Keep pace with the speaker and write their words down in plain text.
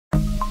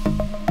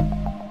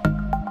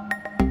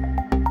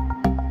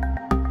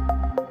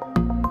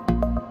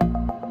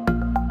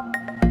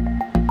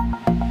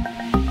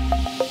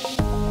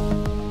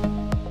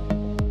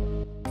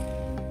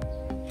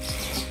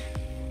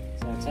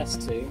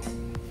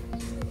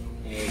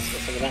is,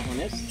 whatever that one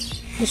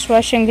is.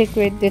 Dishwashing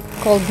liquid,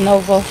 it's called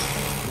Novo.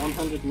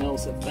 100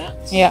 mils of that.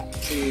 Yeah.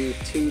 To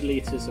 2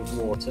 litres of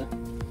water.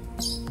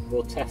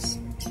 We'll test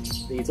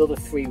these other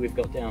 3 we've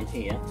got down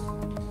here,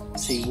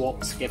 see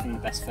what's giving the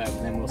best foam,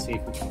 and then we'll see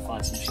if we can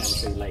find some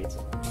shampoo later.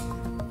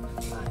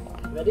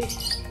 Right, ready?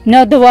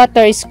 No, the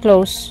water is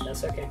close.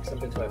 That's okay, because I'm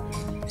going to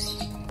open it.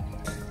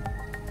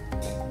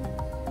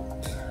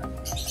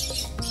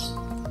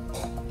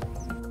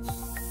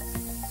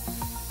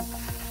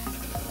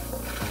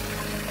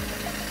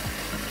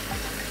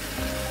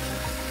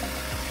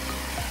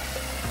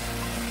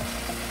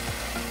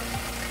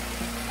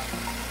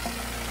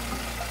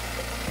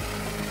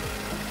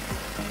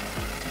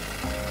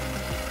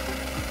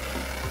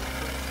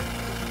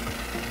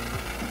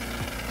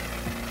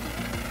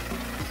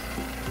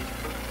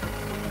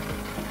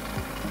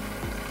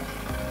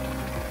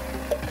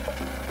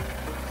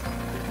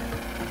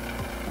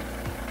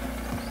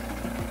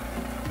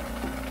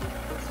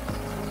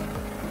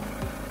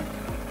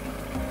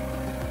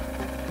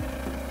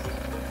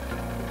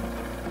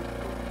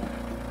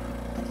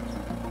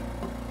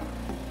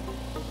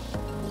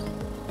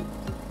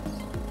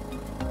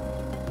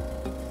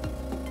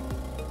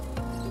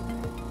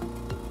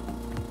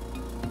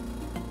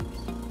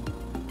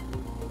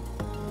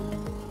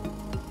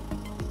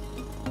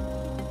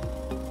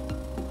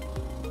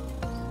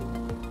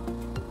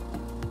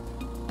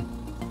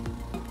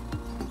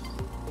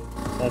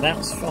 So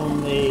that's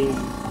from the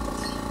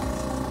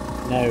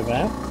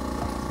Novo.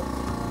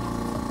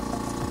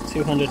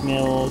 200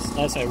 mils,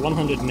 oh sorry,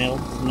 100 mil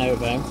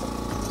Novo,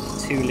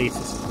 2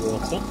 litres of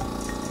water.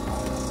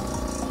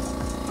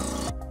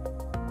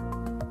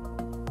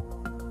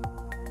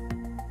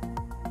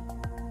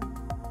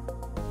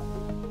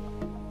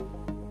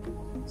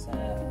 So,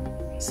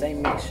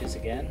 same mixtures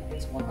again.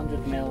 It's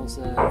 100 mils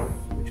of,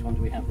 which one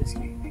do we have this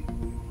one?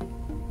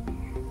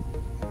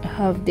 I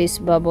have this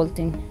bubble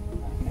thing.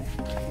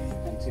 Okay,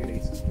 and 2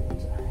 litres of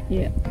water.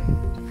 Yeah.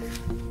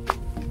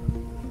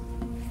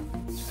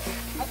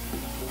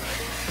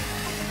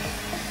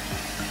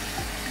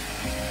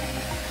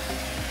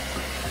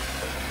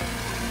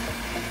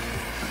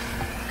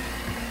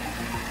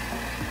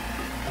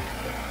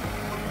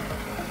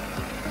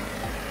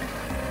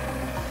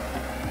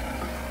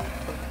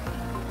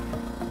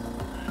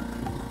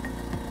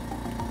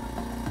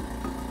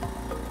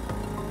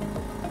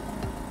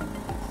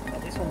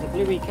 This one's a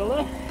bluey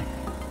colour.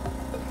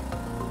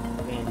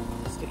 Again,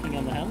 sticking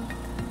on the hand.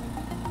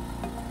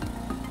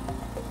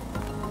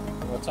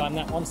 We'll time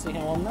that one, see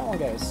how on that one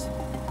goes.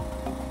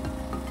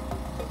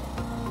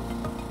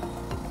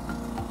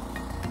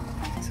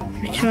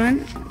 Which one?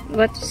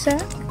 What is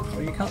that?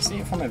 Well, you can't see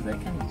it from over there,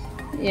 can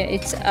you? Yeah,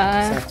 it's So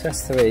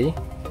test 3.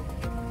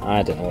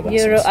 I don't know what that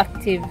Aero says.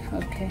 Active.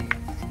 Okay.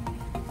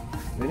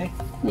 Really?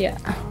 Yeah.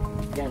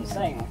 Again,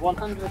 same.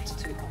 100 to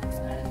 2 litres.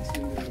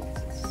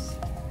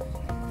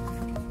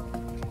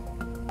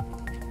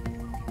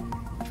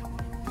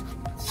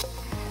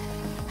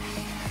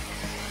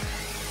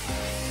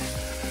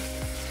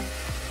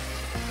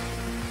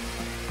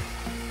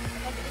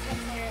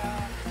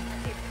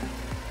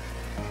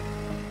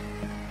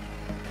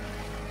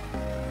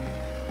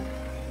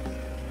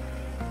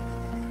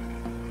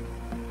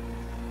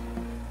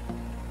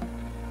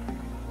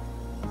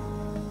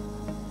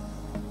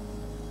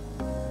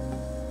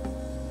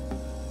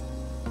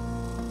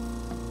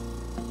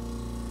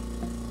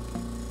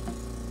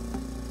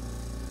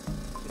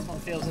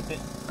 Feels a bit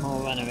more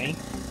runnery,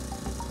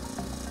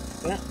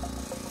 but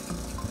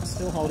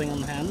still holding on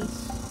the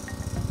hands,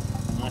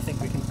 and I think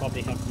we can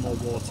probably have more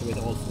water with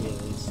all 3 of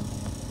these.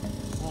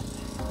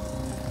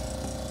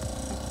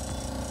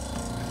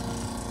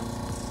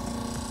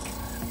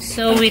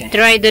 So we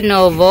tried the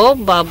Novo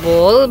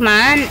Bubble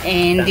Man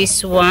and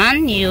this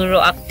one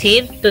Aero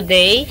Active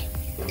today.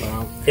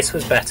 Well, this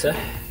was better,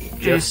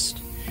 just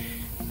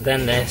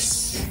then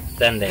this,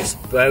 then this.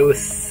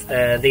 Both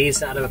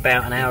these at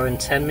about 1 hour and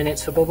 10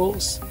 minutes for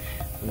bubbles,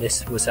 and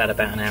this was at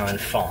about 1 hour and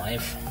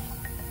 5.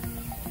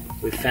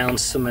 We found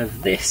some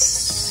of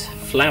this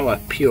Flower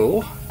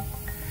Pure,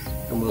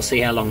 and we'll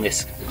see how long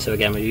this. So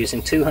again, we're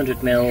using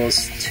 200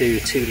 mils to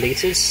 2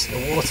 litres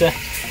of water,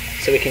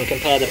 so we can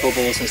compare the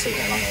bubbles and see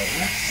how long they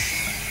last.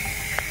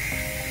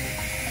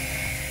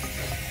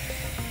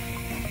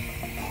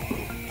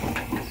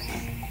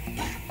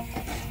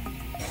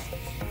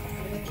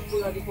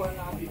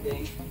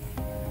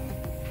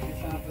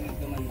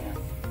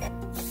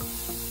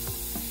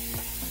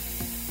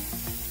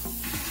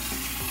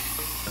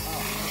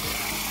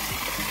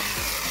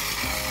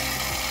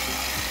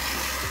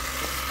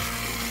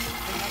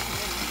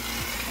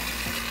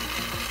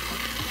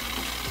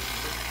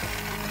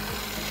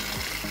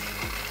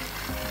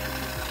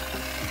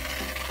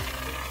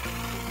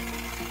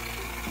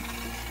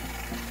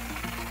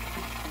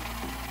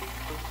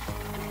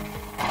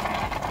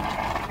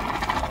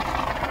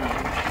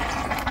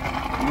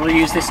 We'll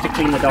use this to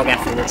clean the dog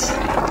after this.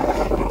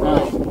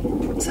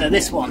 Right, so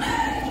this one,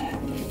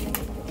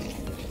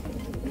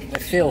 they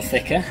feel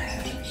thicker.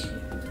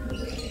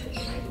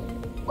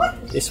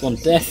 This one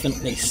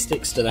definitely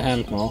sticks to the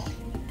hand more.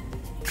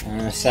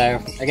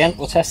 So again,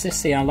 we'll test this,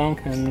 see how long,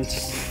 and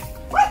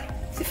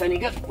if any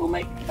good, we'll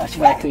make a batch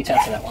of Aircrete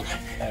out of that one.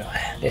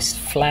 So, this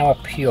Flower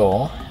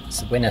Pure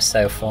is the winner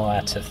so far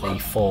out of the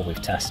 4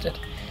 we've tested.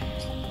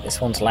 This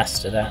one's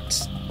lasted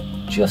at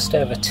just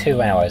over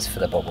 2 hours for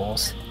the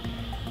bubbles.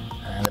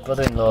 And the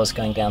brother-in-law's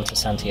going down to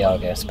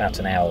Santiago, it's about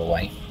an hour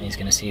away. He's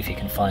going to see if he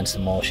can find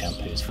some more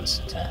shampoos for us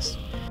to test.